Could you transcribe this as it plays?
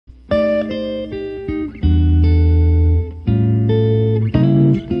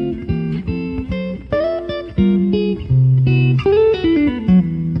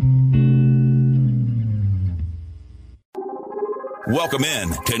Welcome in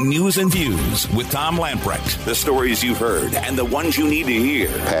to News and Views with Tom Lamprecht. The stories you've heard and the ones you need to hear.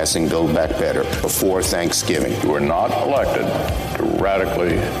 Passing Build Back Better before Thanksgiving. You are not elected to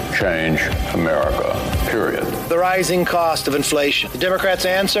radically change America, period. The rising cost of inflation. The Democrats'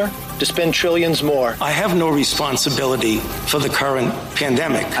 answer? To spend trillions more. I have no responsibility for the current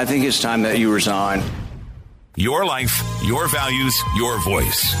pandemic. I think it's time that you resign. Your life, your values, your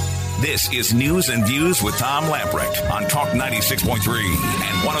voice. This is News and Views with Tom Lamprecht on Talk 96.3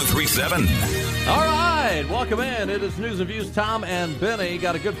 and 103.7. All right, welcome in. It is News and Views. Tom and Benny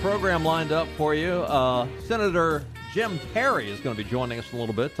got a good program lined up for you. Senator Jim Perry is going to be joining us in a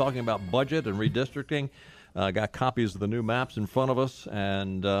little bit, talking about budget and redistricting. Got copies of the new maps in front of us,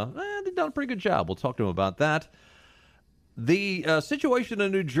 and they've done a pretty good job. We'll talk to him about that. The situation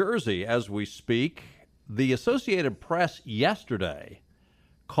in New Jersey as we speak, the Associated Press yesterday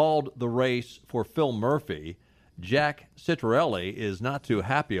called the race for Phil Murphy. Jack Citarelli is not too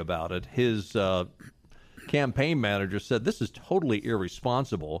happy about it. His campaign manager said this is totally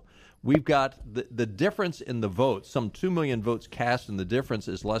irresponsible. We've got the difference in the votes, some 2 million votes cast, and the difference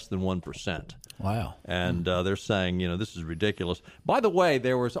is less than 1%. Wow. And they're saying, this is ridiculous. By the way,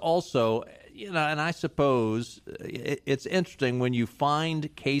 there was also, and I suppose it's interesting when you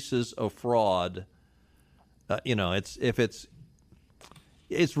find cases of fraud,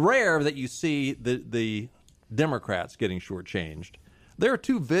 it's rare that you see the Democrats getting shortchanged. There are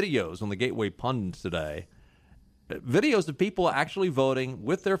two videos on the Gateway Pundits today, videos of people actually voting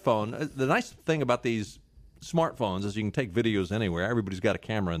with their phone. The nice thing about these smartphones is you can take videos anywhere. Everybody's got a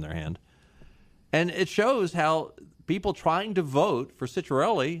camera in their hand. And it shows how people trying to vote for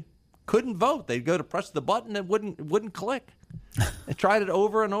Citarelli couldn't vote. They'd go to press the button and wouldn't click. They tried it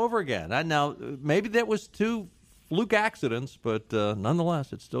over and over again. And now, maybe that was two fluke accidents, but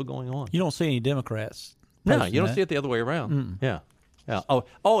nonetheless, it's still going on. You don't see any Democrats. No, you don't see it the other way around. Yeah.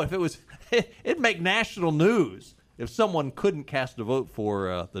 Oh, if it was, it'd make national news if someone couldn't cast a vote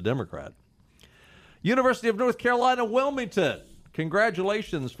for the Democrat. University of North Carolina, Wilmington.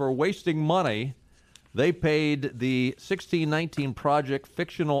 Congratulations for wasting money. They paid the 1619 Project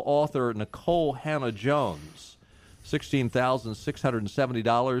fictional author Nicole Hannah-Jones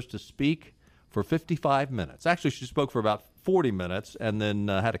 $16,670 to speak for 55 minutes. Actually, she spoke for about 40 minutes and then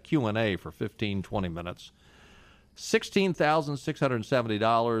had a Q&A for 15, 20 minutes.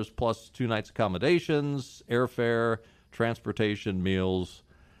 $16,670 plus 2 nights accommodations, airfare, transportation, meals.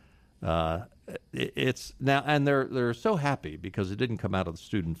 It's now, and they're so happy because it didn't come out of the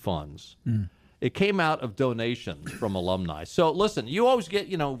student funds. It came out of donations from alumni. So listen, you always get,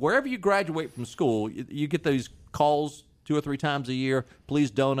 wherever you graduate from school, you get those calls 2 or 3 times a year.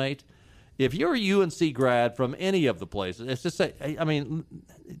 Please donate. If you're a UNC grad from any of the places, it's just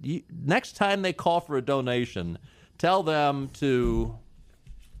next time they call for a donation, tell them to,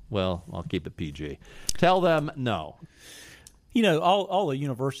 well, I'll keep it PG. Tell them no. All the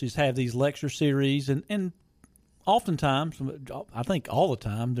universities have these lecture series, and oftentimes, I think all the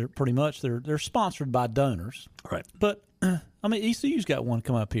time, they're sponsored by donors. Right. But ECU's got one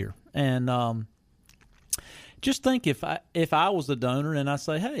come up here, and just think if I was the donor and I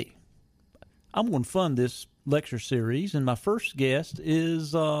say, hey, I'm going to fund this lecture series, and my first guest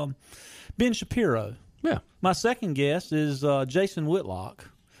is Ben Shapiro. Yeah. My second guest is Jason Whitlock.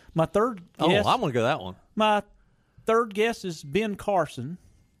 My third guest. Oh, I'm going to go that one. My third guest is Ben Carson,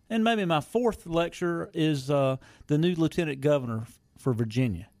 and maybe my fourth lecturer is the new lieutenant governor for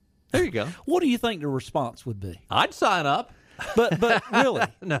Virginia. There you go. What do you think the response would be? I'd sign up. But really,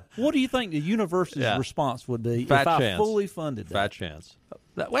 no. What do you think the university's response would be if I fully funded that? Fat chance.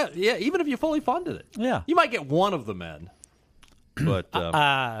 Well, yeah, even if you fully funded it. Yeah. You might get one of them in. But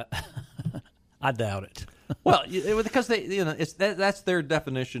I doubt it. Well, because that's their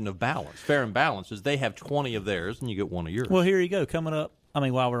definition of balance. Fair and balanced is they have 20 of theirs and you get one of yours. Well, here you go. Coming up,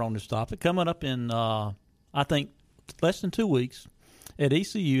 while we're on this topic, coming up in, I think, less than 2 weeks at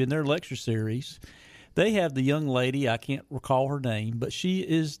ECU in their lecture series, they have the young lady, I can't recall her name, but she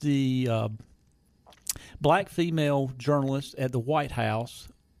is the black female journalist at the White House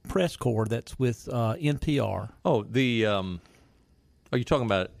press corps that's with NPR. Oh, are you talking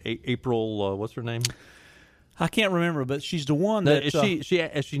about April, what's her name? I can't remember, but she's the one that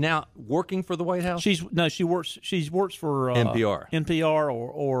is she now working for the White House? She works for NPR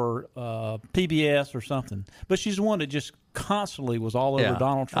or PBS or something. But she's the one that just constantly was all over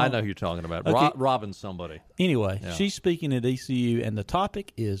Donald Trump. I know who you're talking about. Okay. Robin somebody. Anyway, she's speaking at ECU, and the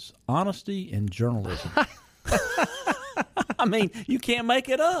topic is honesty in journalism. You can't make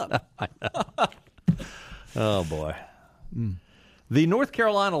it up. I know. Oh boy. The North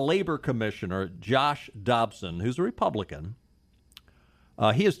Carolina Labor Commissioner, Josh Dobson, who's a Republican,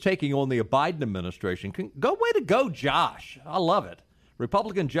 He is taking on the Biden administration. Way to go, Josh. I love it.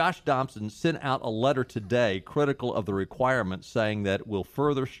 Republican Josh Thompson sent out a letter today critical of the requirement, saying that it will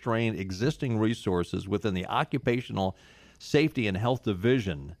further strain existing resources within the Occupational Safety and Health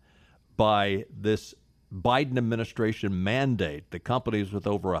Division by this Biden administration mandate that companies with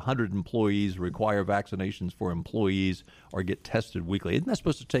over 100 employees require vaccinations for employees or get tested weekly. Isn't that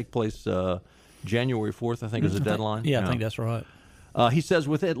supposed to take place January 4th, I think, is the deadline? Yeah, I think that's right. He says,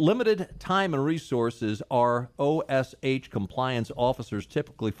 with limited time and resources, our OSH compliance officers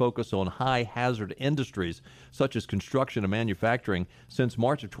typically focus on high-hazard industries such as construction and manufacturing. Since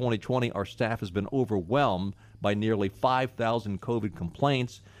March of 2020, our staff has been overwhelmed by nearly 5,000 COVID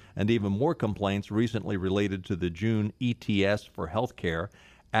complaints and even more complaints recently related to the June ETS for healthcare,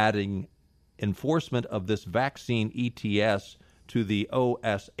 adding enforcement of this vaccine ETS to the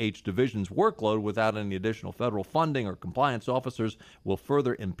OSH division's workload without any additional federal funding or compliance officers will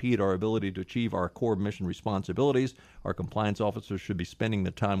further impede our ability to achieve our core mission responsibilities. Our compliance officers should be spending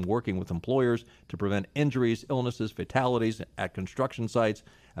the time working with employers to prevent injuries, illnesses, fatalities at construction sites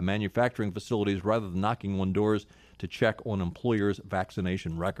and manufacturing facilities rather than knocking on doors to check on employers'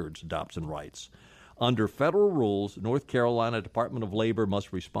 vaccination records, Dobson writes. Under federal rules, North Carolina Department of Labor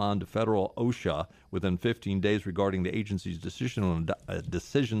must respond to federal OSHA within 15 days regarding the agency's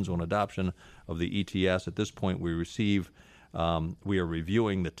decisions on adoption of the ETS. At this point, we are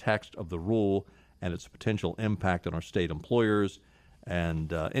reviewing the text of the rule and its potential impact on our state employers.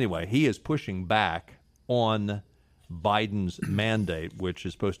 And anyway, he is pushing back on Biden's mandate, which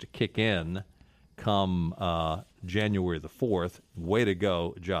is supposed to kick in come January the 4th. Way to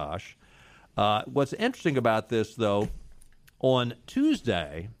go, Josh. What's interesting about this, though, on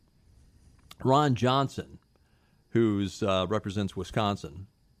Tuesday, Ron Johnson, who represents Wisconsin,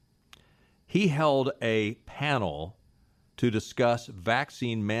 he held a panel to discuss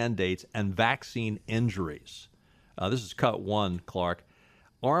vaccine mandates and vaccine injuries. This is cut one, Clark.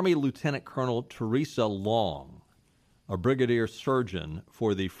 Army Lieutenant Colonel Teresa Long, a brigadier surgeon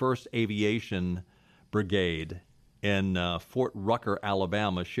for the 1st Aviation Brigade in Fort Rucker,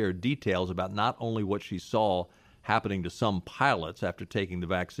 Alabama, shared details about not only what she saw happening to some pilots after taking the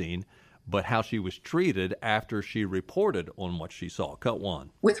vaccine, but how she was treated after she reported on what she saw. Cut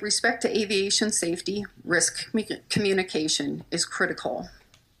one. With respect to aviation safety, risk communication is critical.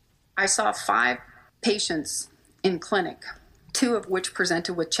 I saw 5 patients in clinic, 2 of which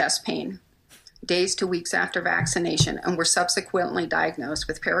presented with chest pain days to weeks after vaccination and were subsequently diagnosed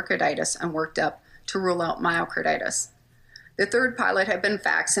with pericarditis and worked up to rule out myocarditis. The 3rd pilot had been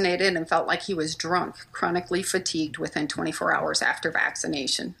vaccinated and felt like he was drunk, chronically fatigued within 24 hours after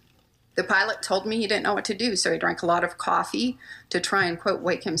vaccination. The pilot told me he didn't know what to do, so he drank a lot of coffee to try and, quote,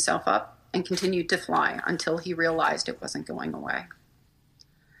 wake himself up and continued to fly until he realized it wasn't going away.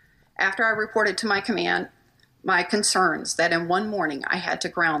 After I reported to my command my concerns that in one morning I had to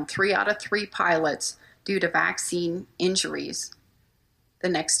ground 3 out of 3 pilots due to vaccine injuries, the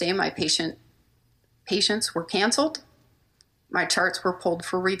next day my patients were canceled, my charts were pulled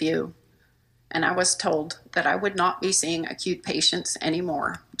for review, and I was told that I would not be seeing acute patients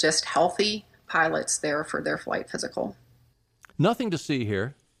anymore, just healthy pilots there for their flight physical. Nothing to see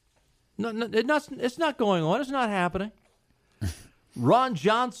here. It's not going on. It's not happening. Ron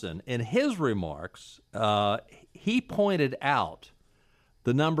Johnson, in his remarks, he pointed out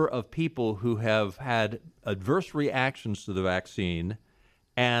the number of people who have had adverse reactions to the vaccine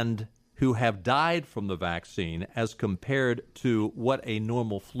and who have died from the vaccine as compared to what a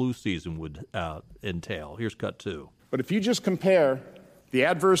normal flu season would entail. Here's cut 2. But if you just compare the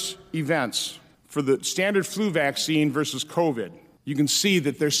adverse events for the standard flu vaccine versus COVID, you can see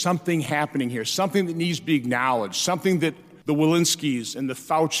that there's something happening here, something that needs to be acknowledged, something that the Walensky's and the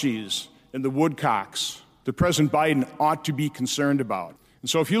Fauci's and the Woodcocks, the President Biden ought to be concerned about. And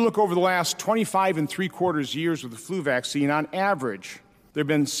so if you look over the last 25 3/4 years with the flu vaccine, on average, there have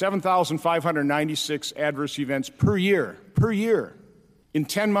been 7,596 adverse events per year. In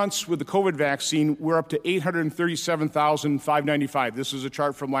 10 months with the COVID vaccine, we're up to 837,595. This is a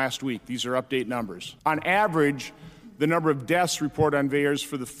chart from last week. These are update numbers. On average, the number of deaths reported on VAERS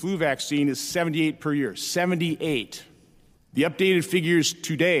for the flu vaccine is 78 per year, 78. The updated figures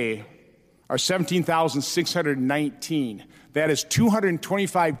today are 17,619. That is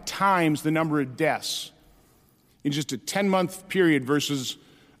 225 times the number of deaths in just a 10-month period versus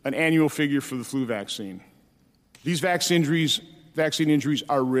an annual figure for the flu vaccine. These vaccine injuries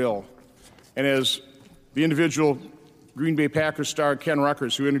are real. And as the individual Green Bay Packers star Ken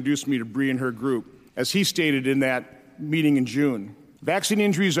Ruckers, who introduced me to Bree and her group, as he stated in that meeting in June, vaccine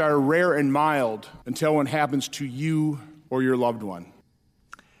injuries are rare and mild until one happens to you or your loved one.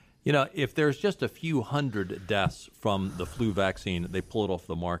 You know, if there's just a few hundred deaths from the flu vaccine, they pull it off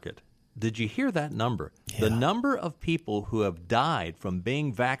the market. Did you hear that number? Yeah. The number of people who have died from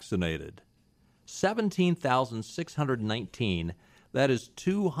being vaccinated, 17,619. That is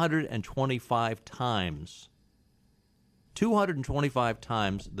 225 times. 225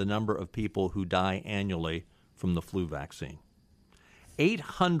 times the number of people who die annually from the flu vaccine.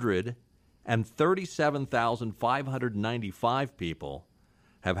 837,595 people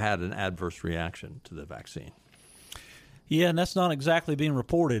have had an adverse reaction to the vaccine. Yeah, and that's not exactly being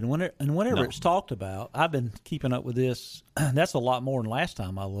reported. And whenever it's talked about, I've been keeping up with this. That's a lot more than last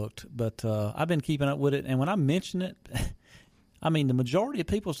time I looked, but I've been keeping up with it. And when I mention it, I mean, the majority of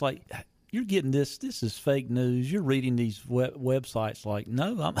people's like, you're getting this. This is fake news. You're reading these websites like, I'm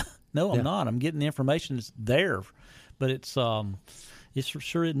not. I'm getting the information that's there, but it's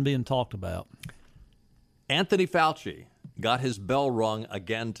sure isn't being talked about. Anthony Fauci got his bell rung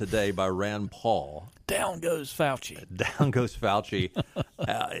again today by Rand Paul. Down goes Fauci. Down goes Fauci.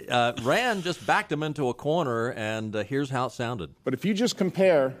 Rand just backed him into a corner, and here's how it sounded. But if you just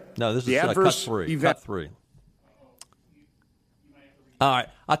compare this the is adverse cut event. Cut 3. All right,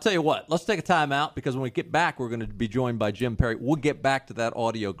 I'll tell you what. Let's take a time out because when we get back, we're going to be joined by Jim Perry. We'll get back to that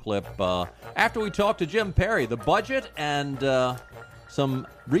audio clip after we talk to Jim Perry, the budget, and some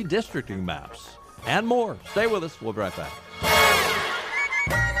redistricting maps and more. Stay with us. We'll be right back.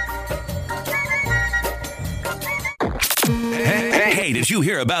 Hey, did you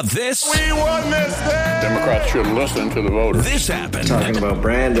hear about this? We won this thing! Democrats should listen to the voters. This happened. Talking about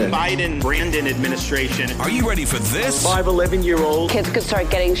Brandon administration. Are you ready for this? 5 11-year-olds. Kids could start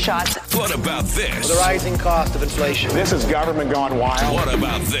getting shots. What about this? The rising cost of inflation. This is government gone wild. What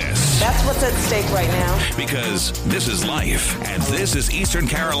about this? That's what's at stake right now. Because this is life, and this is Eastern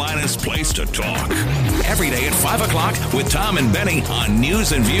Carolina's place to talk. Every day at 5 o'clock with Tom and Benny on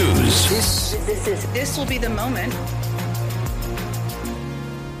News and Views. This will be the moment.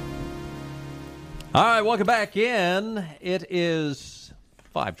 All right, welcome back in. It is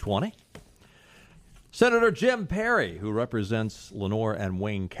 5:20. Senator Jim Perry, who represents Lenoir and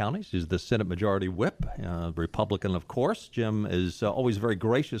Wayne counties, is the Senate Majority Whip, Republican, of course. Jim is always very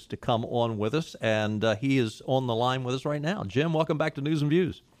gracious to come on with us, and he is on the line with us right now. Jim, welcome back to News and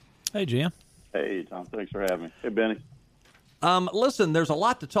Views. Hey, Jim. Hey, Tom. Thanks for having me. Hey, Benny. Listen, there's a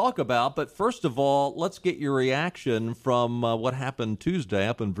lot to talk about, but first of all, let's get your reaction from what happened Tuesday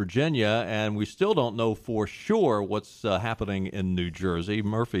up in Virginia, and we still don't know for sure what's happening in New Jersey.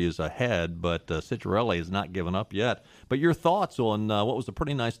 Murphy is ahead, but Ciccarelli has not given up yet. But your thoughts on what was a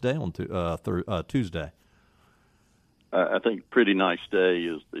pretty nice day on Tuesday? I think pretty nice day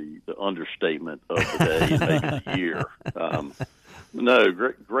is the understatement of the day and maybe the year. No,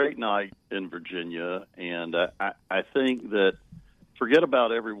 great night in Virginia, and I think that forget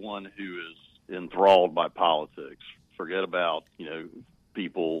about everyone who is enthralled by politics. Forget about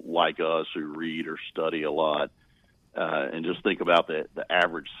people like us who read or study a lot, and just think about the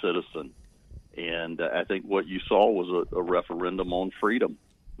average citizen. And I think what you saw was a referendum on freedom.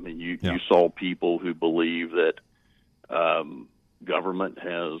 I mean, you saw people who believe that government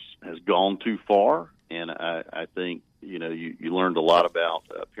has gone too far, and I think you learned a lot about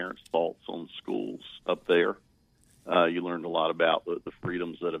parents' thoughts on schools up there. You learned a lot about the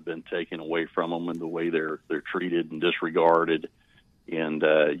freedoms that have been taken away from them and the way they're treated and disregarded. And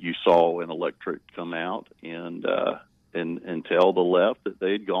you saw an electorate come out and tell the left that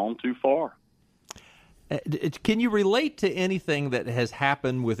they had gone too far. Can you relate to anything that has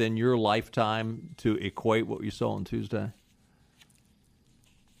happened within your lifetime to equate what you saw on Tuesday?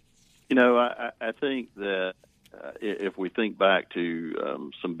 I think that if we think back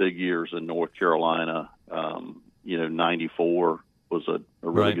to some big years in North Carolina, 94 was a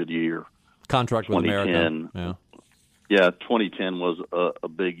really good year. Contract with America. Yeah, 2010 was a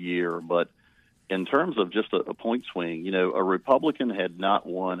big year. But in terms of just a point swing, a Republican had not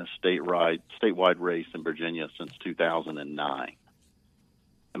won a statewide race in Virginia since 2009.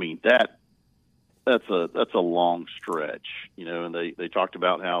 I mean, that's a long stretch, and they talked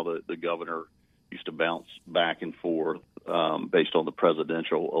about how the governor used to bounce back and forth based on the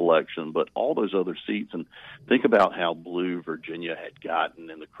presidential election, but all those other seats, and think about how blue Virginia had gotten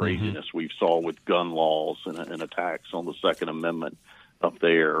and the craziness we saw with gun laws and attacks on the Second Amendment up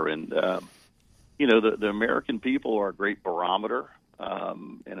there. And, the American people are a great barometer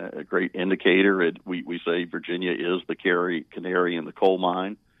and a great indicator. We say Virginia is the canary in the coal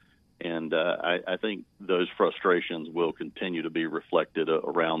mine. And I think those frustrations will continue to be reflected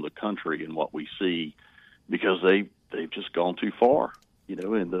around the country in what we see, because they've just gone too far,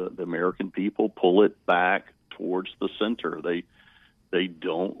 and the American people pull it back towards the center. they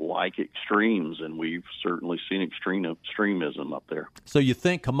don't like extremes, and we've certainly seen extremism up there. So you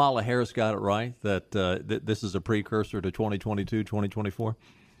think Kamala Harris got it right, that this is a precursor to 2022, 2024?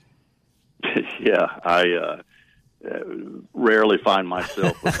 Yeah, I rarely find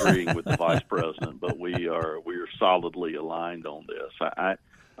myself agreeing with the vice president, but we are solidly aligned on this.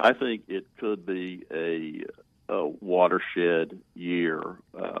 I think it could be a watershed year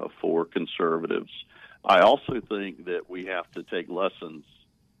for conservatives. I also think that we have to take lessons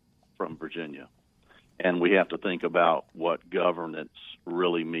from Virginia, and we have to think about what governance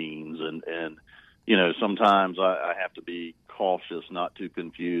really means. And you know, sometimes I have to be cautious not to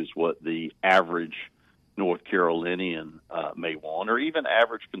confuse what the average North Carolinian may want, or even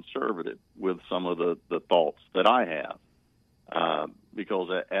average conservative, with some of the thoughts that I have. Because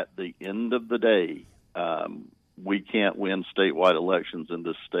at the end of the day, we can't win statewide elections in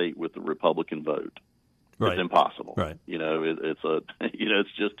this state with the Republican vote. Right. It's impossible. Right. You know, it's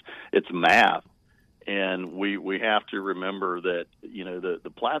math. And we have to remember that, you know, the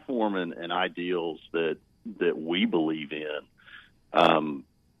platform and ideals that we believe in,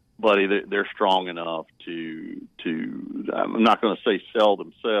 buddy, they're strong enough to I'm not going to say sell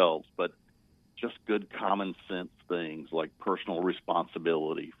themselves, but just good common sense things like personal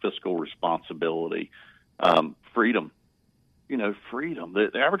responsibility, fiscal responsibility, freedom. You know, freedom.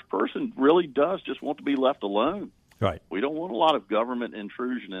 The average person really does just want to be left alone. Right. We don't want a lot of government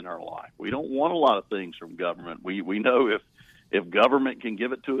intrusion in our life. We don't want a lot of things from government. We know if government can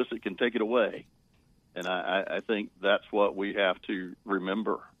give it to us, it can take it away. And I think that's what we have to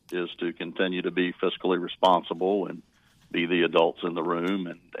remember, is to continue to be fiscally responsible and be the adults in the room.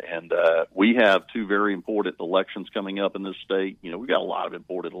 And we have two very important elections coming up in this state. You know, we've got a lot of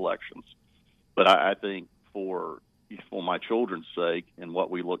important elections. But I think for my children's sake and what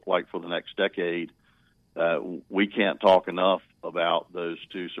we look like for the next decade, we can't talk enough about those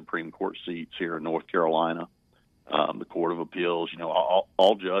two Supreme Court seats here in North Carolina. The Court of Appeals, you know,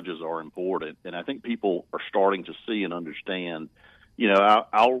 all judges are important. And I think people are starting to see and understand. You know,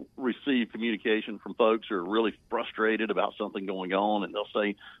 I'll receive communication from folks who are really frustrated about something going on, and they'll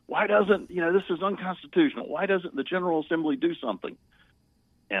say, why doesn't, you know, this is unconstitutional. Why doesn't the General Assembly do something?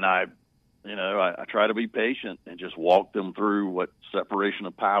 And I try to be patient and just walk them through what separation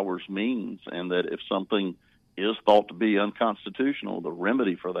of powers means, and that if something is thought to be unconstitutional, the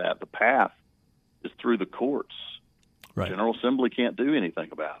remedy for that, the path, is through the courts. Right. General Assembly can't do anything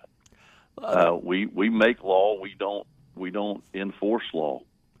about it. We make law. We don't enforce law.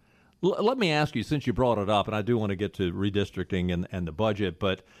 Let me ask you, since you brought it up, and I do want to get to redistricting and the budget,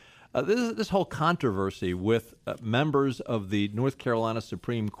 but this whole controversy with members of the North Carolina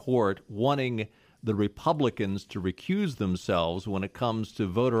Supreme Court wanting the Republicans to recuse themselves when it comes to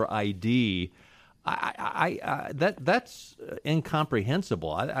voter ID, that's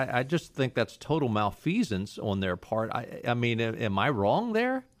incomprehensible. I just think that's total malfeasance on their part. I mean, am I wrong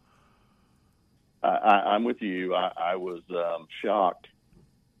there? I'm with you. I was shocked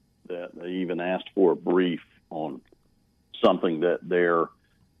that they even asked for a brief on something that there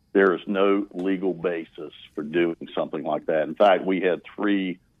is no legal basis for doing something like that. In fact, we had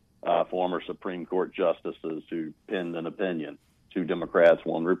three former Supreme Court justices who penned an opinion, 2 Democrats,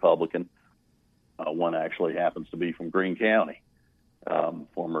 1 Republican. One actually happens to be from Greene County,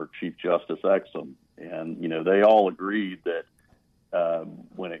 former Chief Justice Exum. And, you know, they all agreed that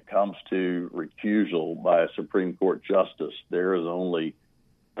when it comes to recusal by a Supreme Court justice, there is only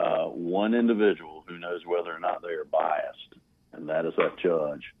one individual who knows whether or not they are biased, and that is that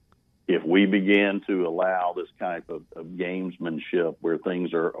judge. If we begin to allow this type of gamesmanship where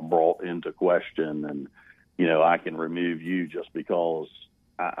things are brought into question and, you know, I can remove you just because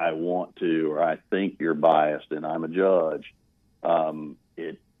I want to, or I think you're biased and I'm a judge,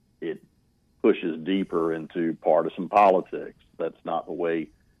 it pushes deeper into partisan politics. That's not the way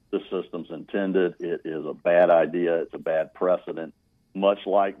the system's intended. It is a bad idea. It's a bad precedent. Much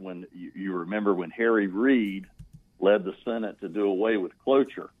like when you remember when Harry Reid led the Senate to do away with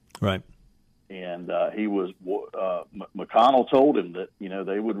cloture. Right. And McConnell told him that, you know,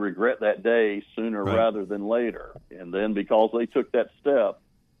 they would regret that day sooner rather than later. And then because they took that step,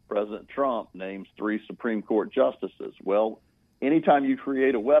 President Trump names 3 Supreme Court justices. Well, anytime you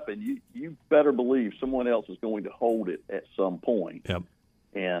create a weapon, you better believe someone else is going to hold it at some point. Yep.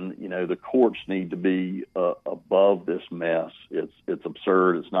 And, you know, the courts need to be above this mess. It's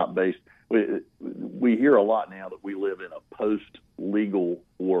absurd. It's not based. We hear a lot now that we live in a post-legal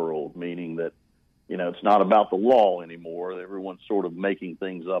world, meaning that, you know, it's not about the law anymore. Everyone's sort of making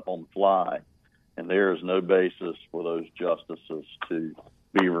things up on the fly. And there is no basis for those justices to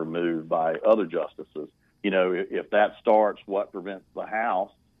be removed by other justices. if that starts, what prevents the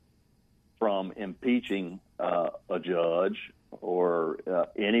House from impeaching a judge or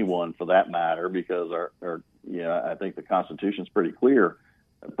anyone for that matter? Because I think the Constitution is pretty clear.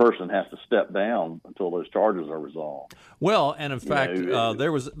 A person has to step down until those charges are resolved. Well, and in fact,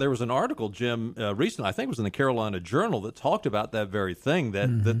 there was an article, Jim, recently, I think it was in the Carolina Journal, that talked about that very thing,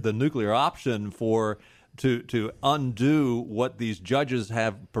 that the nuclear option to undo what these judges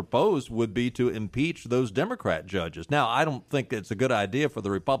have proposed would be to impeach those Democrat judges. Now, I don't think it's a good idea for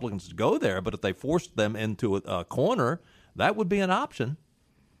the Republicans to go there, but if they forced them into a corner, that would be an option.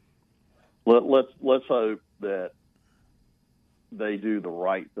 Let's hope that they do the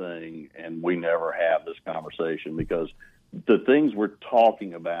right thing and we never have this conversation, because the things we're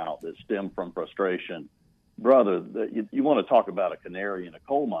talking about that stem from frustration, brother, you want to talk about a canary in a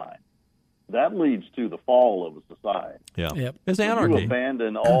coal mine. That leads to the fall of a society. Yeah, yep. It's anarchy. You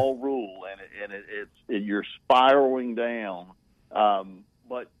abandon all rule, and you're spiraling down.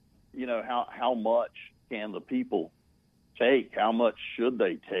 But how much can the people take? How much should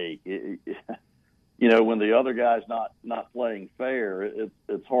they take? When the other guy's not playing fair,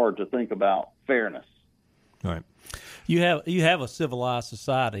 it's hard to think about fairness. All right. You have a civilized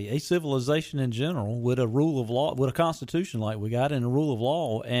society, a civilization in general, with a rule of law, with a constitution like we got, and a rule of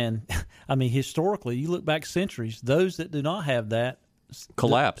law. And I mean, historically, you look back centuries, those that do not have that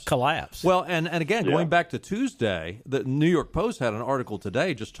collapse. Well, and again, going back to Tuesday, the New York Post had an article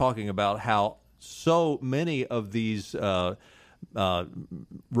today just talking about how so many of these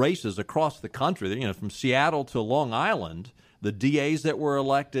races across the country, from Seattle to Long Island, the DAs that were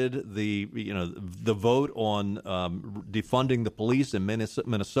elected, the vote on defunding the police in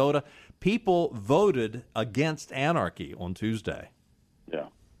Minnesota, people voted against anarchy on Tuesday. Yeah.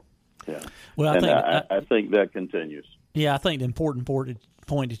 Well, I think that continues. Yeah, I think the important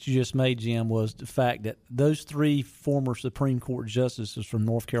point that you just made, Jim, was the fact that those three former Supreme Court justices from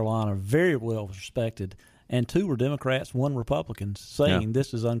North Carolina are very well respected, and two were Democrats, one Republican, saying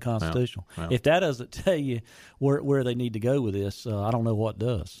this is unconstitutional. Yeah. If that doesn't tell you where they need to go with this, I don't know what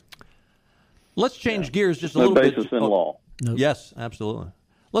does. Let's change gears just a little bit. No basis in law. Nope. Yes, absolutely.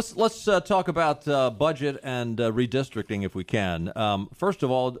 Let's talk about budget and redistricting if we can. First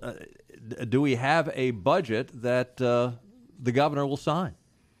of all, do we have a budget that the governor will sign?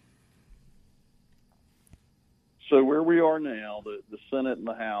 So where we are now, the Senate and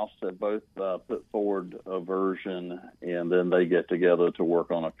the House have both put forward a version, and then they get together to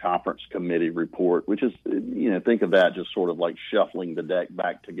work on a conference committee report, which is, think of that just sort of like shuffling the deck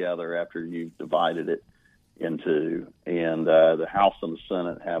back together after you've divided it into. And the House and the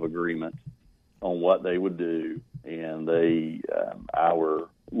Senate have agreement on what they would do, and our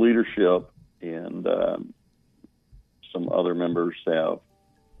leadership and some other members have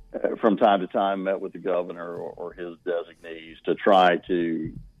from time to time met with the governor or his designees to try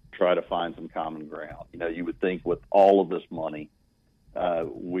to find some common ground. You would think with all of this money,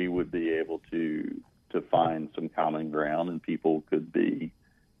 we would be able to find some common ground and people could be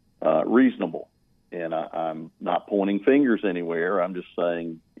reasonable. And I'm not pointing fingers anywhere. I'm just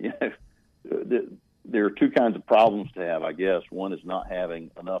saying, there are two kinds of problems to have, I guess. One is not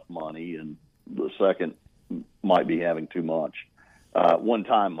having enough money, and the second might be having too much.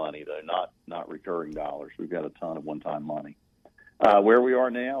 One-time money, though, not recurring dollars. We've got a ton of one-time money. Where we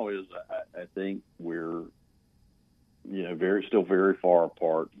are now is, I think we're, still very far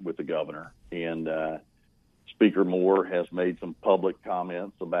apart with the governor. And Speaker Moore has made some public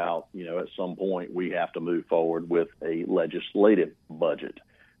comments about, at some point we have to move forward with a legislative budget.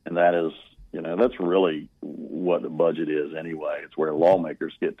 And that is, that's really what the budget is anyway. It's where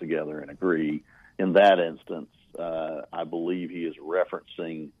lawmakers get together and agree. In that instance, I believe he is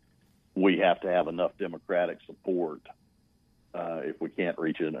referencing we have to have enough Democratic support. If we can't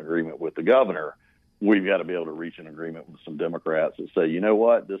reach an agreement with the governor, we've got to be able to reach an agreement with some Democrats that say, you know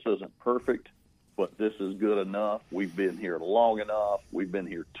what, this isn't perfect, but this is good enough. We've been here long enough. We've been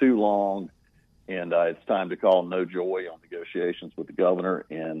here too long. And it's time to call no joy on negotiations with the governor,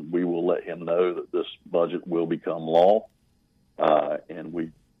 and we will let him know that this budget will become law. And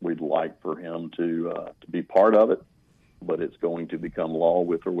we'd like for him to be part of it, but it's going to become law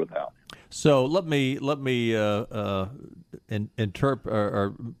with or without. So let me interpret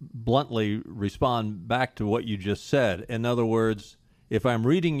or bluntly respond back to what you just said. In other words, if I'm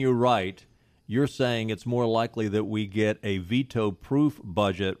reading you right, you're saying it's more likely that we get a veto-proof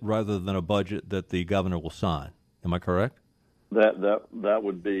budget rather than a budget that the governor will sign. Am I correct? That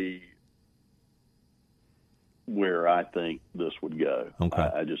would be where I think this would go. Okay.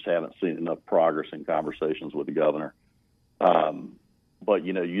 I just haven't seen enough progress in conversations with the governor. but,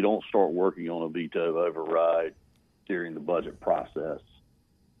 you don't start working on a veto override during the budget process.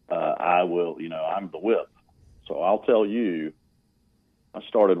 I will, I'm the whip. So I'll tell you, I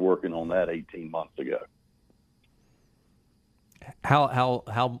started working on that 18 months ago. How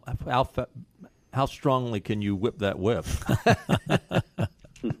strongly can you whip that whip?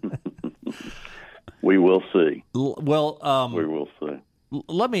 We will see. Well, we will see.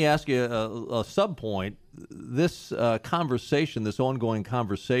 Let me ask you a sub point. This conversation, this ongoing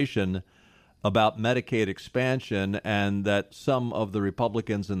conversation about Medicaid expansion, and that some of the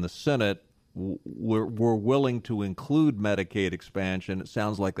Republicans in the Senate were willing to include Medicaid expansion. It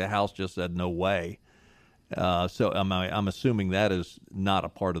sounds like the House just said no way. So I'm assuming that is not a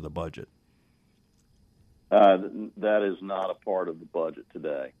part of the budget. That is not a part of the budget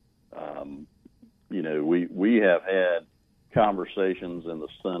today. We have had conversations in the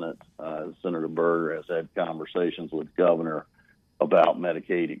Senate. Senator Berger has had conversations with Governor about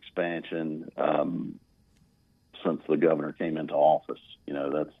Medicaid expansion since the governor came into office.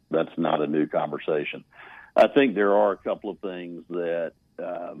 That's not a new conversation. I think there are a couple of things that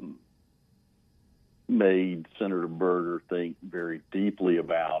made Senator Berger think very deeply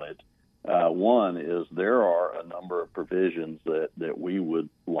about it. One is there are a number of provisions that we would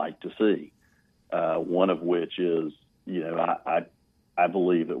like to see. One of which is, I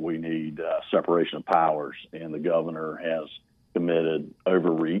believe that we need separation of powers, and the governor has committed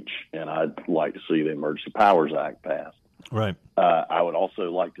overreach, and I'd like to see the Emergency Powers Act passed. Right. I would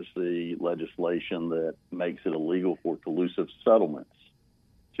also like to see legislation that makes it illegal for collusive settlements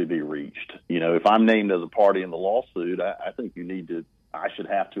to be reached. If I'm named as a party in the lawsuit, I think I should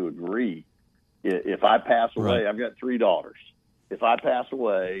have to agree. If I pass away, right. I've got 3 daughters. If I pass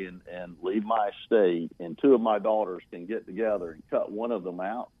away and leave my estate, and 2 of my daughters can get together and cut one of them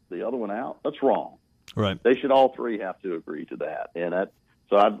out, the other one out, that's wrong. Right. They should all 3 have to agree to that. And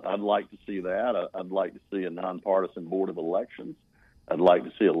so I'd like to see that. I'd like to see a nonpartisan board of elections. I'd like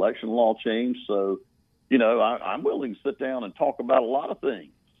to see election law change. So, I'm willing to sit down and talk about a lot of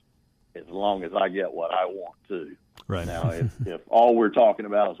things as long as I get what I want to. Right. Now, if all we're talking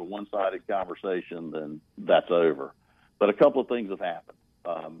about is a one-sided conversation, then that's over. But a couple of things have happened.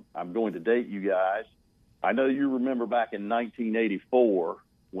 I'm going to date you guys. I know you remember back in 1984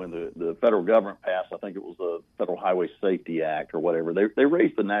 when the federal government passed, I think it was the Federal Highway Safety Act or whatever, they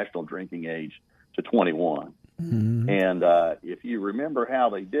raised the national drinking age to 21. Mm-hmm. And if you remember how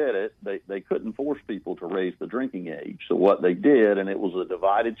they did it, they couldn't force people to raise the drinking age. So what they did, and it was a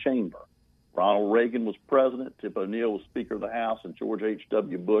divided chamber. Ronald Reagan was president, Tip O'Neill was Speaker of the House, and George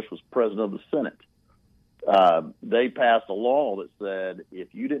H.W. Bush was president of the Senate. They passed a law that said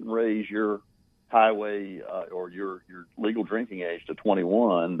if you didn't raise your highway or your legal drinking age to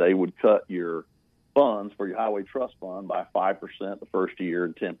 21, they would cut your funds for your highway trust fund by 5% the first year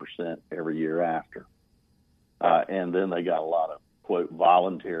and 10% every year after. And then they got a lot of, quote,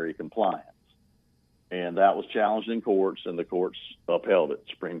 voluntary compliance. And that was challenged in courts, and the courts upheld it.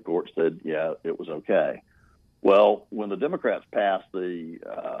 Supreme Court said, yeah, it was okay. Well, when the Democrats passed the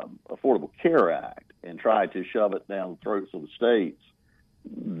Affordable Care Act and tried to shove it down the throats of the states,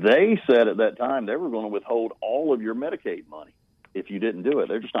 they said at that time they were going to withhold all of your Medicaid money if you didn't do it.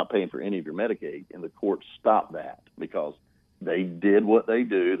 They're just not paying for any of your Medicaid, and the courts stopped that because they did what they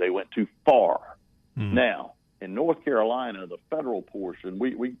do. They went too far. Mm. Now, in North Carolina, the federal portion,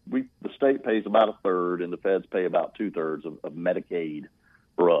 the state pays about a third, and the feds pay about 2/3 of Medicaid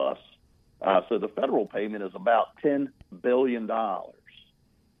for us. So the federal payment is about $10 billion.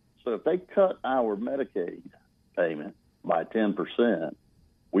 So if they cut our Medicaid payment by 10%,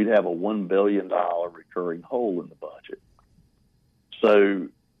 we'd have a $1 billion recurring hole in the budget. So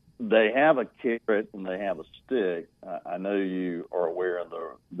they have a carrot and they have a stick. I know you are aware of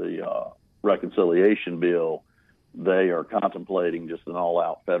the reconciliation bill. They are contemplating just an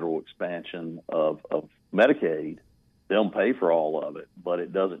all-out federal expansion of Medicaid. They'll pay for all of it, but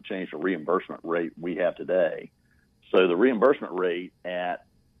it doesn't change the reimbursement rate we have today. So the reimbursement rate at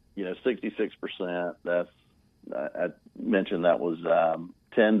 66%. That's I mentioned that was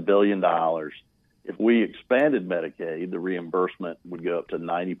 $10 billion. If we expanded Medicaid, the reimbursement would go up to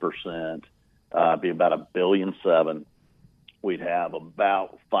 90%, be about $1.7 billion. We'd have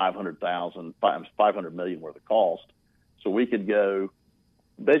about $500 million worth of cost. So we could go,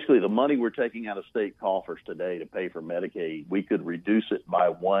 basically the money we're taking out of state coffers today to pay for Medicaid, we could reduce it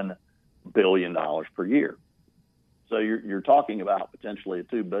by $1 billion per year. So you're talking about potentially a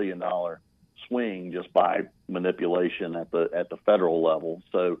 $2 billion swing just by manipulation at the federal level.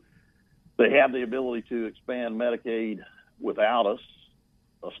 So they have the ability to expand Medicaid without us.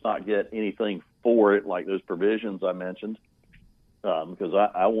 Let's not get anything for it, like those provisions I mentioned. because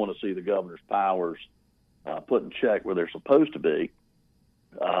I want to see the governor's powers put in check where they're supposed to be.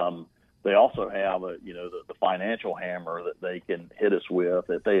 They also have the financial hammer that they can hit us with.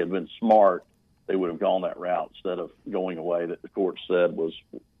 If they had been smart, they would have gone that route instead of going away that the court said was,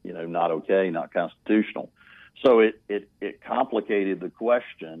 not okay, not constitutional. So it complicated the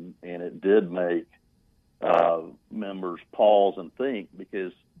question, and it did make members pause and think,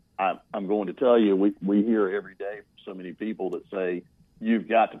 because I'm going to tell you, we hear every day from so many people that say, you've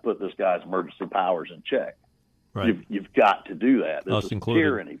got to put this guy's emergency powers in check. Right. You've got to do that. This is included.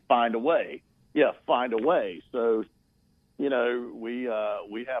 tyranny. Find a way. Yeah, find a way. So, we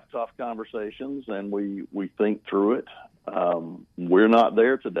have tough conversations, and we think through it. We're not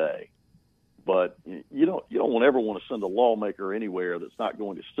there today, but you don't ever want to send a lawmaker anywhere that's not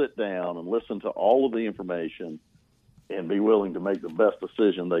going to sit down and listen to all of the information and be willing to make the best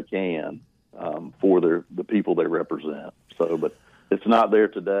decision they can for the people they represent. So, but it's not there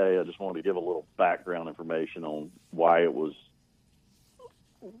today. I just wanted to give a little background information on why it was,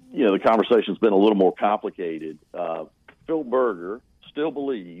 the conversation's been a little more complicated. Phil Berger still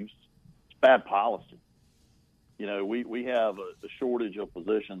believes it's bad policy. We have a shortage of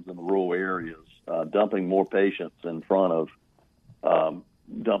physicians in the rural areas, dumping more patients in front of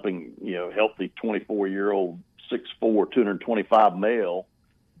dumping, healthy 24-year-old, 6'4", 225 male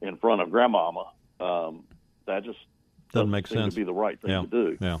in front of grandmama. That just doesn't make sense. To be the right thing to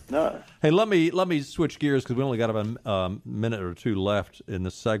do. Yeah. No. Hey, let me switch gears because we only got a minute or two left in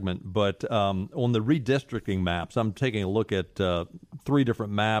this segment. But on the redistricting maps, I'm taking a look at 3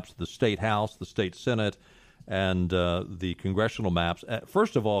 different maps: the state house, the state senate, and the congressional maps.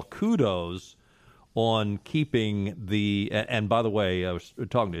 First of all, kudos on keeping the, and by the way, I was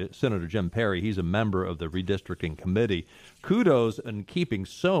talking to Senator Jim Perry. He's a member of the redistricting committee. Kudos in keeping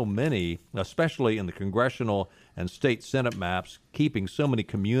so many, especially in the congressional and state senate maps, keeping so many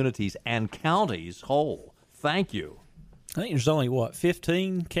communities and counties whole. Thank you. I think there's only,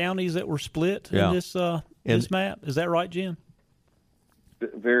 15 counties that were split in this map? Is that right, Jim?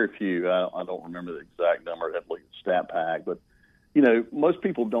 Very few. I don't remember the exact number. I'd have to look at Stat Pack. But, most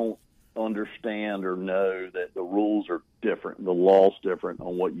people don't understand or know that the rules are different. The law's different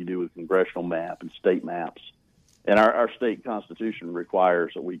on what you do with congressional map and state maps. And our state constitution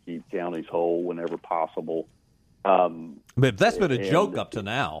requires that we keep counties whole whenever possible. But that's been a joke up to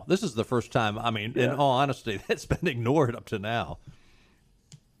now. This is the first time, in all honesty, that's been ignored up to now.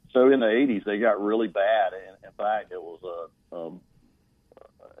 So in the 80s, they got really bad. And in fact, it was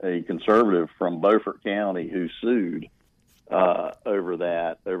a conservative from Beaufort County who sued over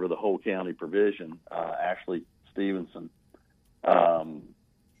the whole county provision, Ashley Stevenson,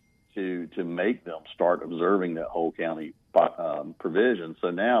 to make them start observing that whole county provision.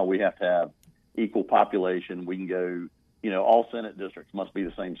 So now we have to have equal population. We can go, all Senate districts must be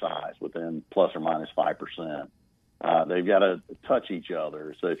the same size within plus or minus 5%. They've got to touch each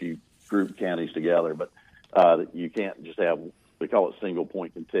other. So if you group counties together, but you can't just have, they call it single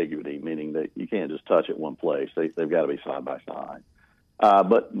point contiguity, meaning that you can't just touch at one place. They've got to be side by side.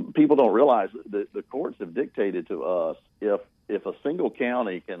 But people don't realize that the courts have dictated to us if a single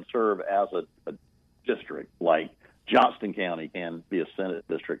county can serve as a district, like Johnston County can be a Senate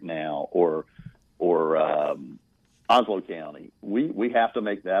district now, or Onslow County, we have to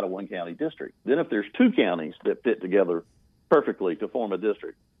make that a one-county district. Then if there's 2 counties that fit together perfectly to form a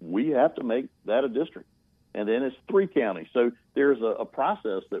district, we have to make that a district. And then it's 3 counties. So there's a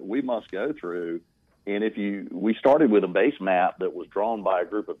process that we must go through. And we started with a base map that was drawn by a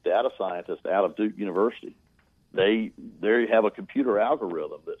group of data scientists out of Duke University. They have a computer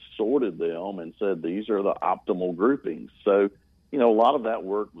algorithm that sorted them and said these are the optimal groupings. So, a lot of that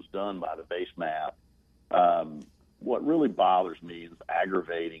work was done by the base map. What really bothers me is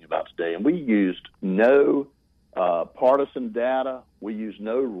aggravating about today, and we used no partisan data. We used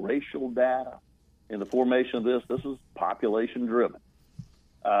no racial data in the formation of this. This is population driven.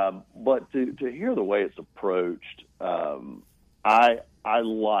 But to hear the way it's approached, I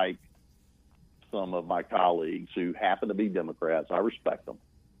like some of my colleagues who happen to be Democrats. I respect them.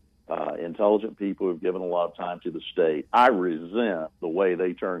 Intelligent people who've given a lot of time to the state. I resent the way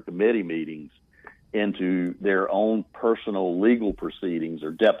they turn committee meetings into their own personal legal proceedings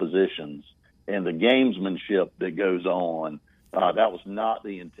or depositions, and the gamesmanship that goes on. That was not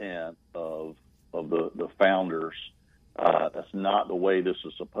the intent of the founders. That's not the way this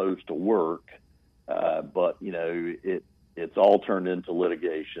is supposed to work. But it's all turned into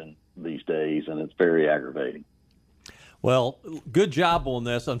litigation these days, and it's very aggravating. Well, good job on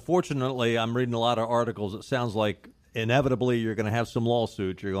this. Unfortunately, I'm reading a lot of articles. It sounds like inevitably you're going to have some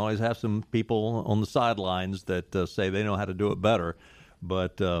lawsuits. You're going to always have some people on the sidelines that say they know how to do it better.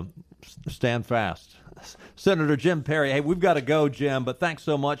 But stand fast. Senator Jim Perry, hey, we've got to go, Jim, but thanks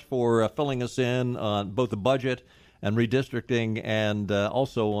so much for filling us in on both the budget and redistricting and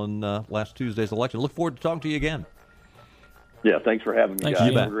also on last Tuesday's election. Look forward to talking to you again. Yeah, thanks for having me, Thanks,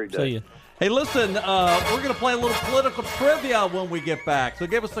 guys. you Have bet. a great day. See you. Hey, listen, we're going to play a little political trivia when we get back. So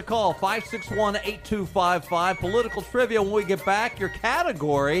give us a call, 561-8255. Political trivia when we get back. Your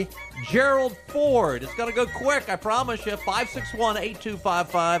category, Gerald Ford. It's going to go quick, I promise you.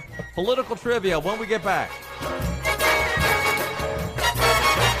 561-8255. Political trivia when we get back.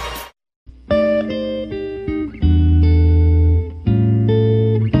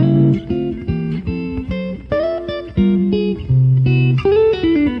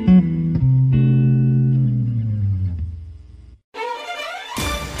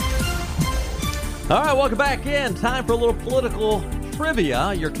 All right, welcome back in. Time for a little political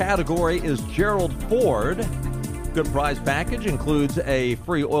trivia. Your category is Gerald Ford. Good prize package includes a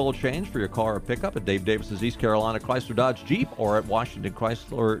free oil change for your car or pickup at Dave Davis's East Carolina Chrysler Dodge Jeep or at Washington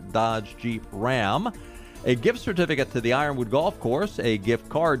Chrysler Dodge Jeep Ram. A gift certificate to the Ironwood Golf Course, a gift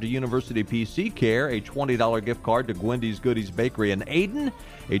card to University PC Care, a $20 gift card to Gwendy's Goodies Bakery in Ayden,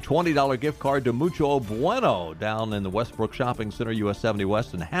 a $20 gift card to Mucho Bueno down in the Westbrook Shopping Center, US 70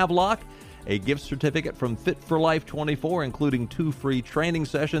 West in Havelock, a gift certificate from Fit for Life 24, including 2 free training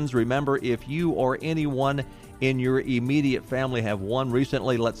sessions. Remember, if you or anyone in your immediate family have won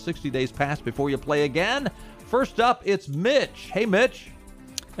recently, let 60 days pass before you play again. First up, it's Mitch. Hey, Mitch.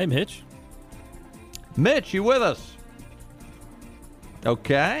 Hey, Mitch. Mitch, you with us?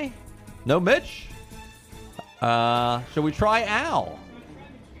 Okay. No Mitch? Shall we try Al?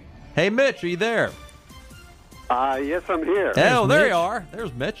 Hey, Mitch, are you there? Yes, I'm here. Oh, there you are.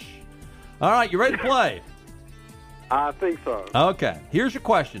 There's Mitch. All right, you ready to play? I think so. Okay, here's your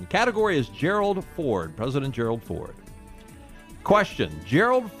question. Category is Gerald Ford, President Gerald Ford. Question,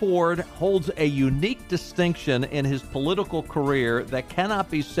 Gerald Ford holds a unique distinction in his political career that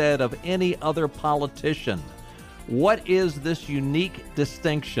cannot be said of any other politician. What is this unique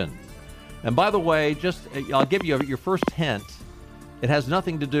distinction? And by the way, I'll give you your first hint. It has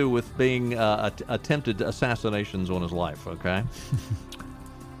nothing to do with being attempted assassinations on his life, okay?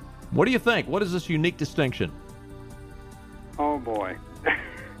 What do you think? What is this unique distinction? Oh, boy.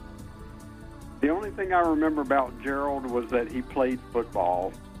 The only thing I remember about Gerald was that he played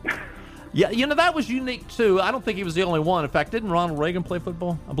football. Yeah, that was unique, too. I don't think he was the only one. In fact, didn't Ronald Reagan play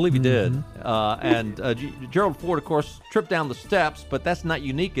football? I believe he did. Gerald Ford, of course, tripped down the steps, but that's not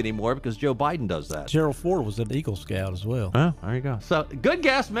unique anymore because Joe Biden does that. Gerald Ford was an Eagle Scout as well. Oh, there you go. So, good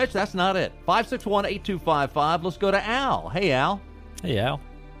guess, Mitch. That's not it. 561-8255. Let's go to Al. Hey, Al. Hey, Al.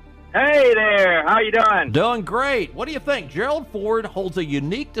 Hey there, how you doing? Doing great. What do you think? Gerald Ford holds a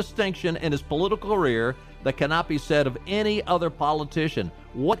unique distinction in his political career that cannot be said of any other politician.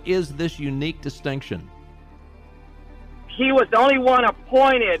 What is this unique distinction? He was the only one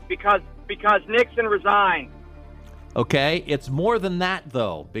appointed because Nixon resigned. Okay, it's more than that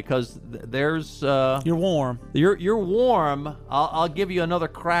though, because there's you're warm. You're warm. I'll give you another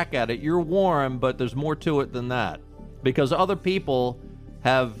crack at it. You're warm, but there's more to it than that, because other people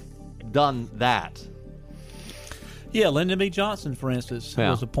have done that. Yeah, Lyndon B. Johnson, for instance,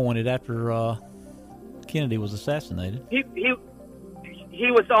 was appointed after Kennedy was assassinated. He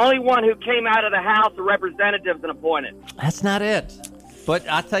was the only one who came out of the House of Representatives and appointed. That's not it. But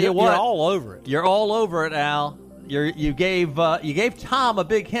I tell you what, you're all over it. You're all over it, Al. You gave Tom a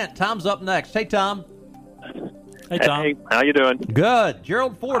big hint. Tom's up next. Hey, Tom. Hey, Tom. Hey, how you doing? Good.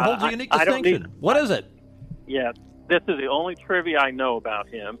 Gerald Ford holds a unique distinction. What is it? Yeah, this is the only trivia I know about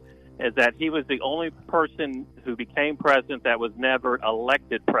him, is that he was the only person who became president that was never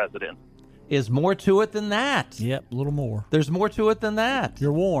elected president. Is more to it than that. Yep, a little more. There's more to it than that.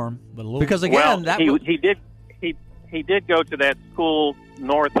 You're warm, but a little. Because again, he did go to that school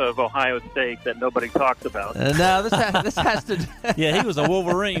north of Ohio State that nobody talks about. No, this has to. Yeah, he was a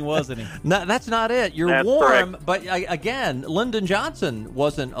Wolverine, wasn't he? No, that's not it. You're that's warm, correct. But again, Lyndon Johnson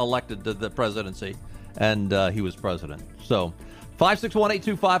wasn't elected to the presidency, and he was president. So,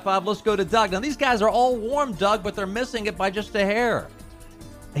 561-8255. Let's go to Doug. Now these guys are all warm, Doug, but they're missing it by just a hair.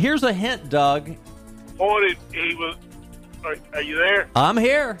 Here's a hint, Doug. Appointed, he was. Are you there? I'm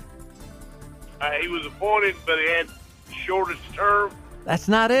here. He was appointed, but he had shortest term. That's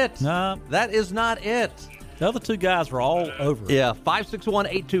not it. No, that is not it. The other two guys were all over it. Yeah,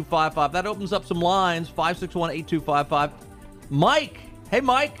 561-8255. That opens up some lines. 561-8255. Mike, Hey,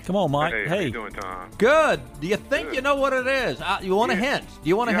 Mike. Come on, Mike. Hey, how you doing, Tom? Good. Do you think you know what it is? You want a hint? Do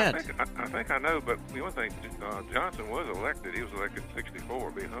you want a hint? I think I know, but the one thing, Johnson was elected. He was elected in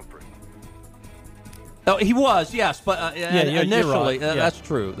 '64, B. Humphrey. Oh, he was, yes, but initially, you're right. That's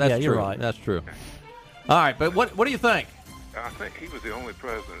true. That's true. You're right. That's true. All right, but what do you think? I think he was the only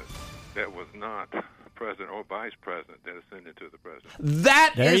president that was not president or vice president that ascended to the president.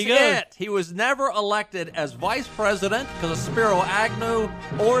 That is it. He was never elected as vice president because of Spiro Agnew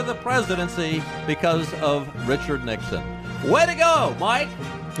or the presidency because of Richard Nixon. Way to go, Mike.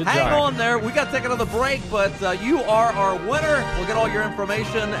 Good Hang job. on there. We got to take another break, but you are our winner. We'll get all your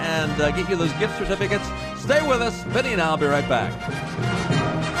information and get you those gift certificates. Stay with us. Vinny and I'll be right back.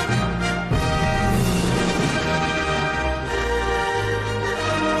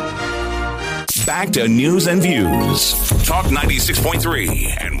 Back to News and Views. Talk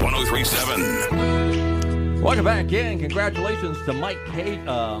 96.3 and 103.7. Welcome back in. Congratulations to Mike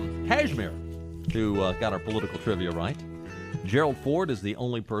Kashmir, who got our political trivia right. Gerald Ford is the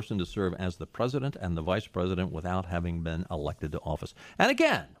only person to serve as the president and the vice president without having been elected to office. And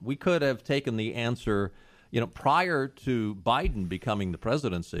again, we could have taken the answer, prior to Biden becoming the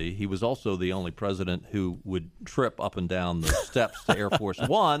presidency, he was also the only president who would trip up and down the steps to Air Force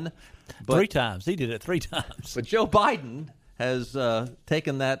One. But, 3 times. He did it 3 times. But Joe Biden has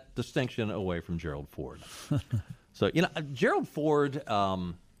taken that distinction away from Gerald Ford. So, Gerald Ford,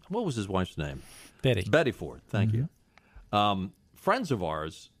 what was his wife's name? Betty Ford. Thank you. Friends of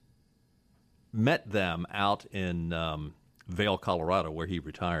ours met them out in Vail, Colorado, where he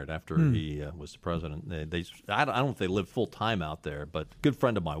retired after he was the president. I don't know if they lived full time out there, but a good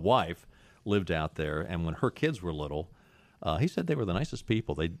friend of my wife lived out there, and when her kids were little, he said they were the nicest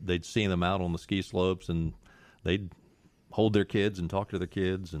people. They'd seen them out on the ski slopes, and they'd hold their kids and talk to their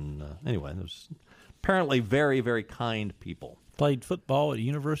kids. And anyway, it was apparently very, very kind people. Played football at the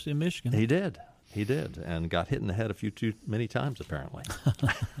University of Michigan. He did, and got hit in the head too many times, apparently.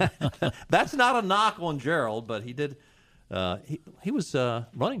 That's not a knock on Gerald, but he did. He was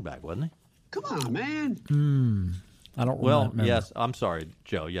running back, wasn't he? Come on, man. I don't remember. Yes, I'm sorry,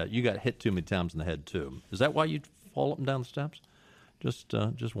 Joe. Yeah, you got hit too many times in the head, too. Is that why you fall up and down the steps? Just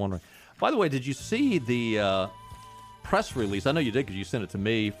wondering. By the way, did you see the press release? I know you did because you sent it to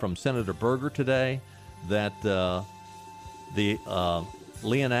me from Senator Berger today that the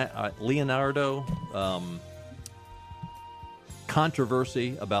Leonardo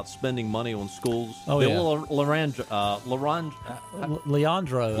controversy about spending money on schools. Leandro, is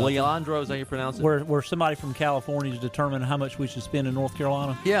that how you pronounce it? Where somebody from California is determining how much we should spend in North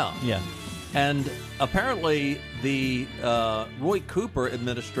Carolina? Yeah. Yeah. And apparently the Roy Cooper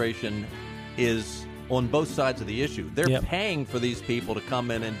administration is on both sides of the issue. They're paying for these people to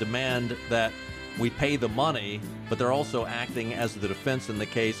come in and demand that we pay the money, but they're also acting as the defense in the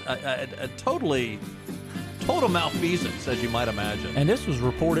case. A total malfeasance, as you might imagine. And this was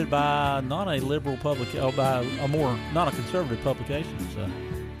reported by not a liberal by not a conservative publication. So,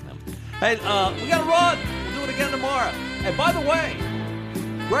 hey, we got to run. We'll do it again tomorrow. And by the way,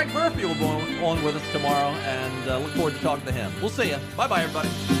 Greg Murphy will be on with us tomorrow, and look forward to talking to him. We'll see you. Bye-bye, everybody.